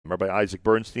Rabbi Isaac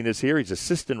Bernstein is here. He's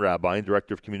assistant rabbi and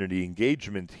director of community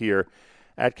engagement here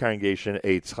at Congregation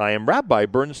Eitz Chaim. Rabbi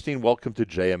Bernstein, welcome to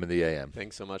JM in the AM.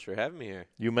 Thanks so much for having me here.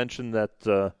 You mentioned that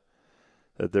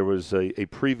that there was a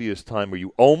previous time where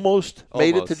you almost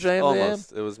made it to JM in the AM?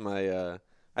 Almost. It was my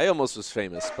I almost was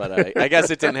famous, but I guess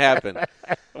it didn't happen.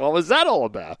 What was that all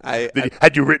about?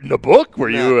 Had you written a book? Were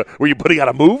you putting out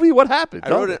a movie? What happened?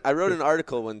 I wrote an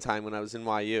article one time when I was in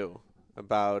YU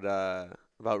about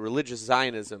religious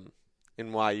Zionism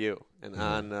in YU and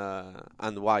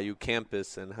on the YU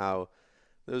campus, and how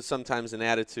there was sometimes an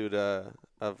attitude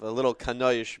of a little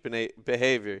kanoish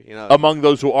behavior, among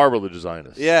those who are religious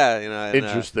Zionists. Yeah, and,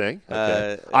 interesting.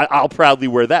 Okay. I'll proudly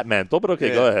wear that mantle, but okay,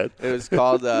 go ahead. It was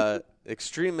called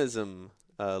Extremism,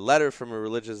 Letter from a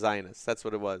Religious Zionist. That's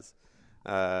what it was.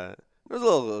 It was a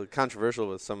little controversial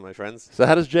with some of my friends. So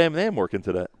how does JM work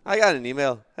into that? I got an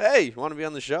email. Hey, you want to be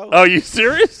on the show? Oh, you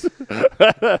serious?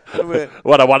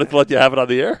 What, I wanted to let you have it on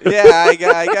the air? Yeah,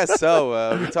 I guess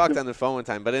so. We talked on the phone one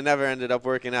time, but it never ended up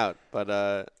working out. But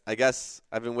I guess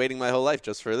I've been waiting my whole life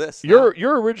just for this.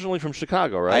 You're originally from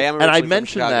Chicago, right? I am And originally I from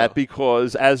mentioned Chicago. that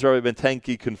because, as Rabbi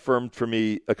Ben-Tenke confirmed for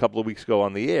me a couple of weeks ago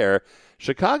on the air,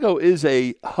 Chicago is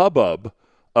a hubbub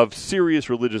of serious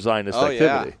religious Zionist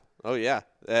activity. Oh, yeah.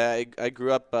 I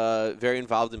grew up very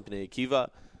involved in Bnei Akiva.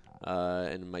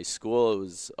 And in my school, it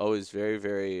was always very,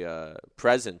 very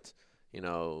present,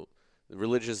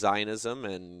 religious Zionism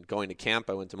and going to camp.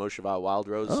 I went to Moshevat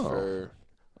Wildrose for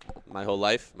my whole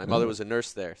life. My mother was a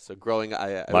nurse there. So growing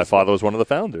my father was one of the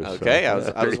founders. Okay,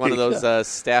 so. I was one of those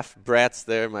staff brats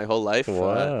there my whole life.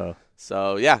 Wow.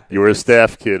 So, yeah. You were a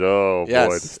staff kid. Oh, yes,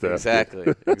 boy, the staff exactly,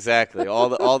 kid. Exactly.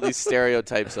 All these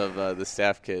stereotypes of the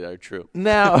staff kid are true.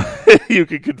 Now, you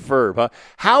can confirm, huh?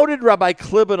 How did Rabbi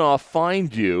Klibanoff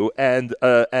find you and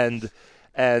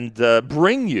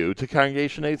bring you to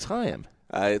Congregation Eitz Chaim?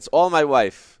 It's all my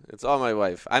wife.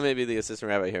 I may be the assistant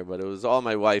rabbi here, but it was all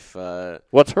my wife.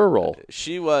 What's her role?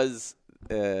 She was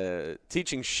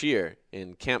teaching shir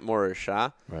in Camp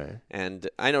Morashah. Right. And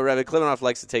I know Rabbi Klibanoff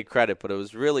likes to take credit, but it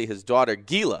was really his daughter,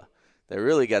 Gila, that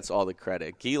really gets all the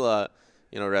credit. Gila,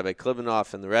 Rabbi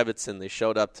Klibanoff and the Rebbitzin, they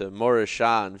showed up to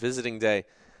Morashah on visiting day,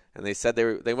 and they said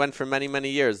they went for many, many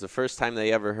years. The first time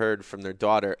they ever heard from their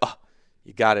daughter, "Oh,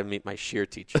 you got to meet my shir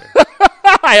teacher."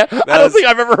 I don't think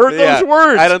I've ever heard those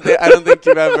words. I don't think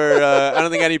you've ever. I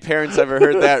don't think any parents ever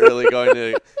heard that really going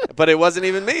to. But it wasn't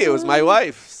even me. It was my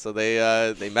wife. So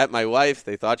they met my wife.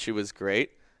 They thought she was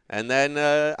great, and then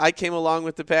I came along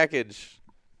with the package.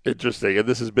 Interesting. And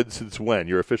this has been since when?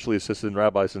 You're officially assistant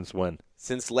rabbi since when?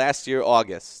 Since last year,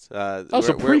 August. So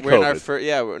pre-COVID. We're in our first.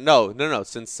 Yeah. No.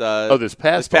 Since this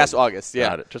past August. Yeah.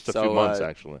 Got it. Just a few months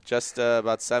actually. Just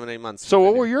about 7-8 months. So,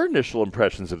 what were your initial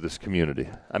impressions of this community?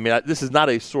 I mean, this is not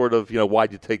a sort of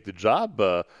why'd you take the job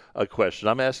a question.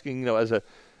 I'm asking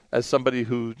as somebody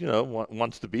who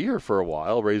wants to be here for a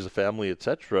while, raise a family,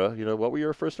 etc. What were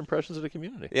your first impressions of the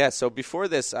community? Yeah. So before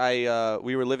this,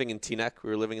 we were living in Teaneck.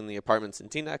 We were living in the apartments in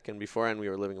Teaneck, and beforehand we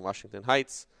were living in Washington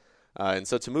Heights. And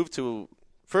so to move to,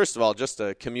 first of all, just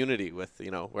a community with,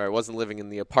 where I wasn't living in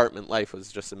the apartment life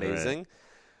was just amazing.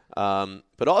 Right.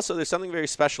 But also there's something very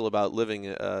special about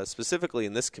living specifically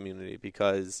in this community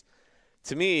because,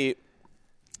 to me,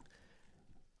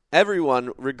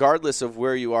 everyone, regardless of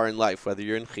where you are in life, whether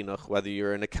you're in chinuch, whether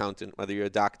you're an accountant, whether you're a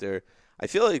doctor, I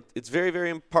feel like it's very,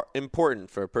 very important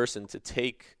for a person to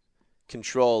take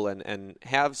control and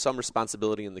have some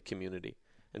responsibility in the community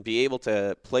and be able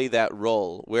to play that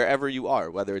role wherever you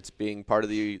are, whether it's being part of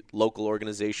the local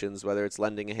organizations, whether it's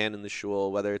lending a hand in the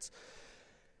shul, whether it's...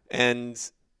 And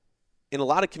in a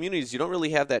lot of communities, you don't really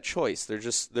have that choice.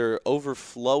 They're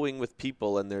overflowing with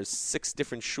people, and there's 6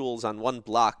 different shuls on one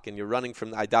block, and you're running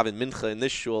from I daven mincha in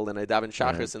this shul, and I daven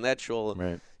shachris in that shul.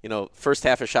 Right. First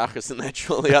half of shachris in that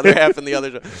shul, the other half in the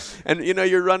other shul. And,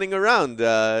 you're running around,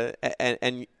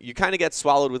 and you kind of get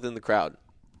swallowed within the crowd,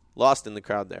 lost in the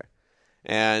crowd there.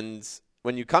 And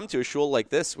when you come to a shul like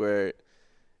this, where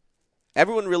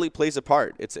everyone really plays a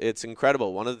part, it's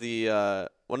incredible. One of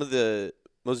the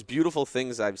most beautiful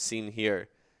things I've seen here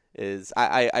is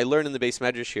I learn in the Beis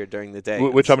Medrash here during the day,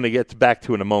 which I'm going to get back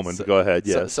to in a moment. Go ahead.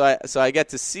 Yes. So I get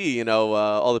to see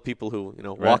all the people who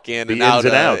right. walk in the and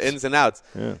out, ins and outs.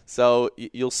 Yeah. So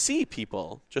you'll see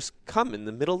people just come in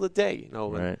the middle of the day,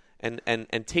 right.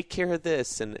 and take care of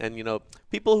this, and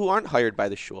people who aren't hired by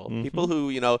the shul, mm-hmm. people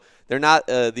who they're not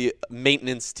the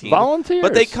maintenance team, volunteers,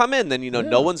 but they come in, then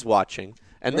no one's watching.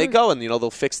 And right. they go and they'll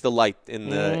fix the light in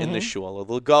the shul. Or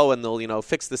they'll go and they'll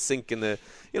fix the sink in the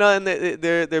and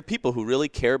they're people who really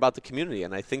care about the community.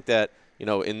 And I think that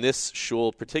in this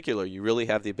shul particular, you really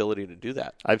have the ability to do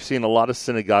that. I've seen a lot of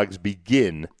synagogues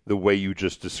begin the way you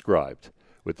just described,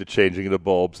 with the changing of the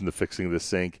bulbs and the fixing of the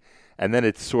sink, and then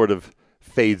it sort of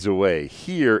fades away.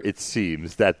 Here, it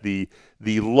seems that the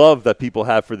love that people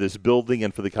have for this building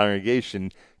and for the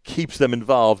congregation keeps them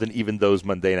involved in even those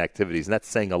mundane activities, and that's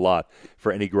saying a lot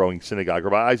for any growing synagogue.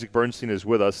 Rabbi Isaac Bernstein is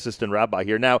with us, assistant rabbi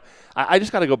here. Now, I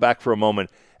just got to go back for a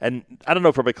moment, and I don't know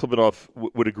if Rabbi Klibanoff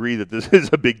would agree that this is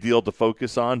a big deal to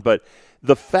focus on, but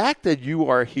the fact that you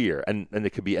are here, and it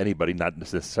could be anybody, not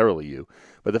necessarily you,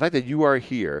 but the fact that you are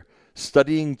here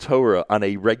studying Torah on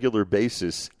a regular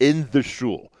basis in the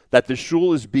shul, that the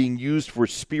shul is being used for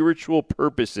spiritual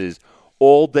purposes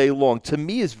all day long, to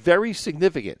me is very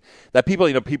significant. That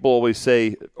people always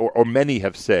say, or many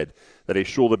have said, that a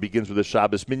shul that begins with a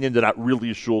Shabbos minyan, they're not really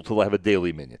a shul till they have a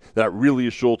daily minyan. They're not really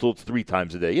a shul till it's 3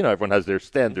 times a day. Everyone has their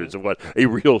standards of what a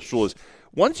real shul is.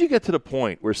 Once you get to the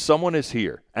point where someone is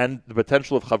here, and the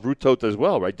potential of chavrutot as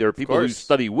well, right? There are people who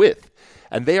study with,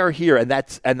 and they are here, and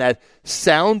that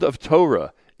sound of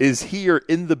Torah is here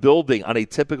in the building on a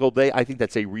typical day. I think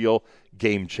that's a real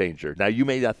game changer. Now, you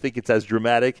may not think it's as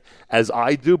dramatic as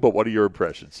I do, but what are your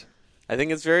impressions? I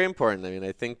think it's very important.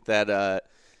 I think that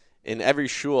in every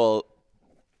shul,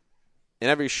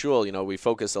 we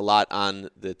focus a lot on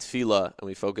the tefillah, and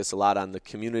we focus a lot on the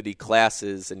community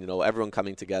classes and, everyone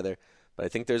coming together. But I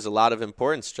think there's a lot of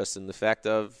importance just in the fact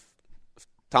of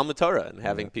Talmud Torah and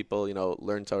having people,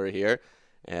 learn Torah here.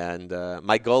 And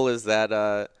my goal is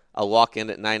that I'll walk in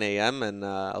at 9 a.m. and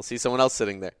I'll see someone else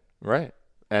sitting there. Right.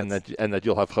 And that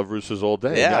you'll have chavrusas all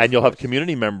day. Yeah, and you'll have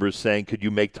community members saying, could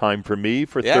you make time for me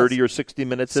for 30 or 60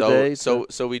 minutes a day?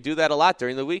 So we do that a lot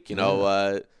during the week.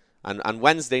 On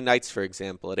Wednesday nights, for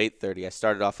example, at 8:30, I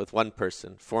started off with one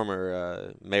person,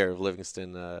 former mayor of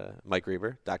Livingston, Mike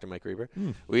Reber, Dr. Mike Reber.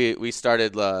 We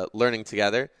started learning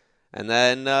together. And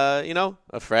then,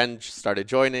 a friend started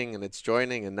joining, and it's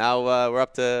joining. And now we're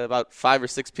up to about 5 or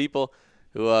 6 people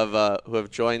who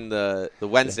have joined the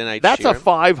Wednesday night. That's shiur.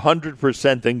 A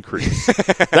 500% increase.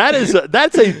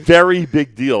 That's a very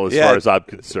big deal as far as I'm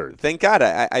concerned. Thank God.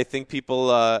 I think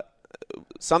people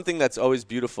something that's always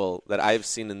beautiful that I've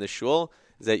seen in the shul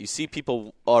is that you see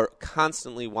people are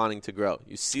constantly wanting to grow.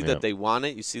 You see that they want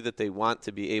it. You see that they want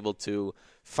to be able to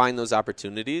find those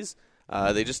opportunities.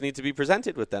 They just need to be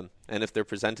presented with them. And if they're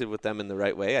presented with them in the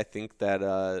right way, I think that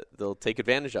they'll take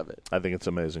advantage of it. I think it's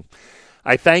amazing.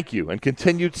 I thank you, and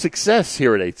continued success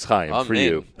here at Eitz Chaim for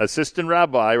you. Assistant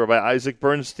Rabbi Isaac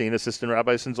Bernstein, Assistant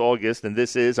Rabbi since August, and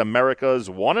this is America's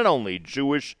one and only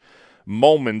Jewish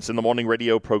Moments in the Morning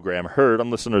radio program, heard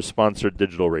on listener-sponsored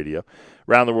digital radio.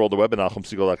 Around the world, the web at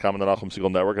NachumSegal.com and the Nachum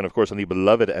Segal Network, and of course on the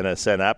beloved NSN app.